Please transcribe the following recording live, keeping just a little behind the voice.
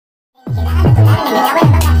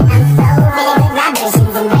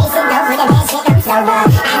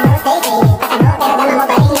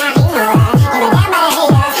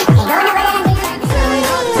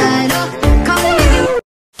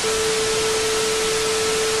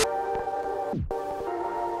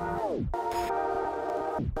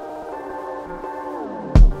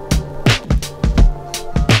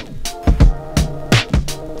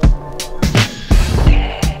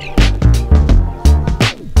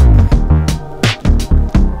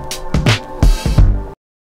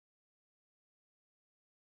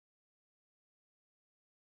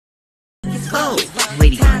Oh,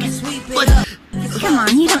 Ladybug. What? Come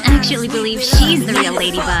on, you don't actually believe she's the real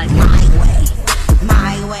Ladybug.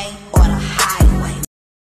 My way or the highway.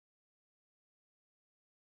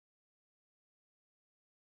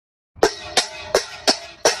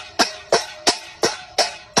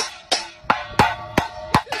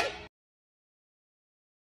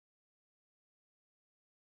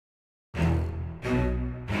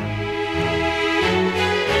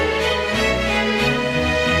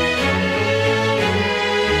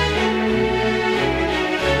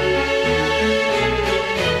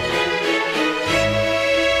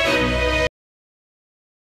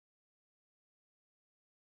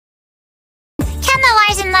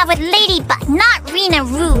 Camellar's in love with Ladybug, not Rena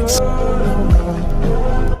Rouge.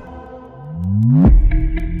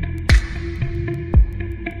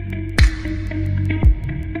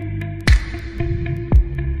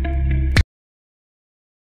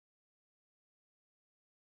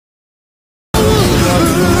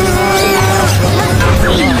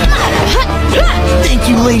 Thank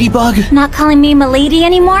you, Ladybug. Not calling me Milady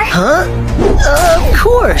anymore? Huh? Of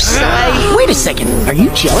course. Wait a second. Are you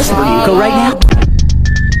jealous of Ryuko right now?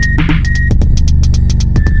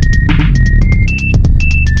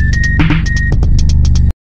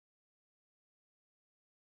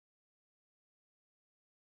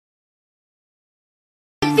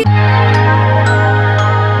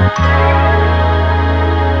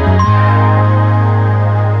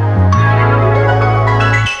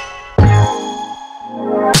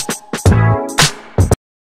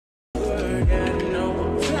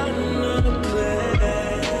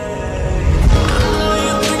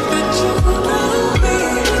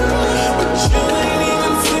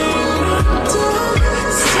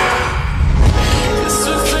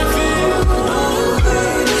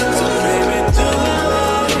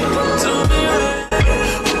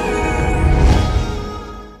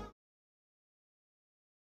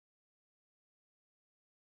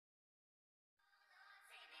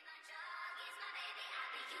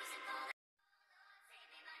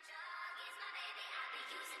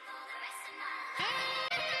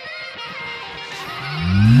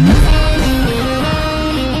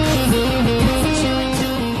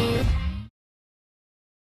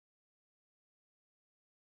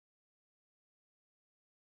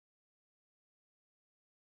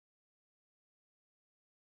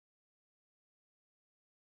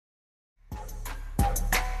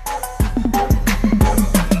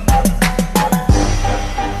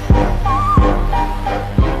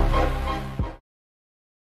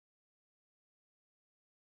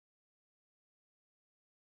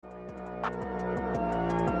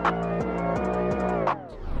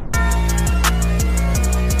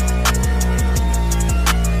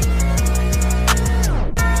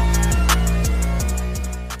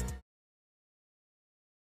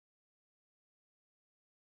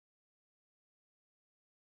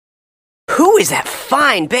 Who is that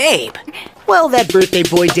fine babe? Well, that birthday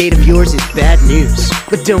boy date of yours is bad news.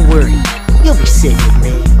 But don't worry, you'll be safe with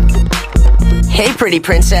me. Hey, pretty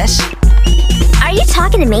princess. Are you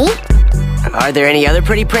talking to me? Are there any other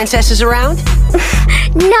pretty princesses around?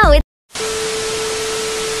 No, it's...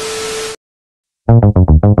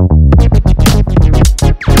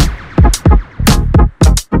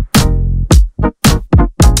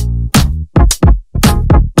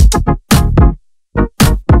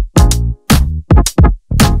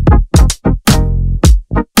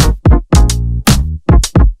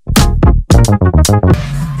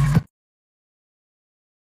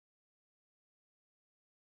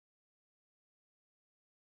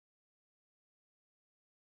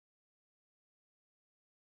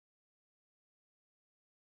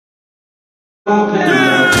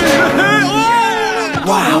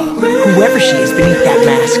 Wow, whoever she is beneath that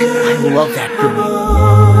mask, I love that girl.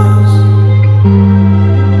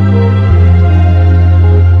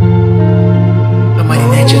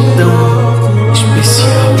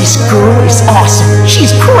 This girl is awesome.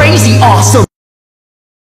 She's crazy awesome.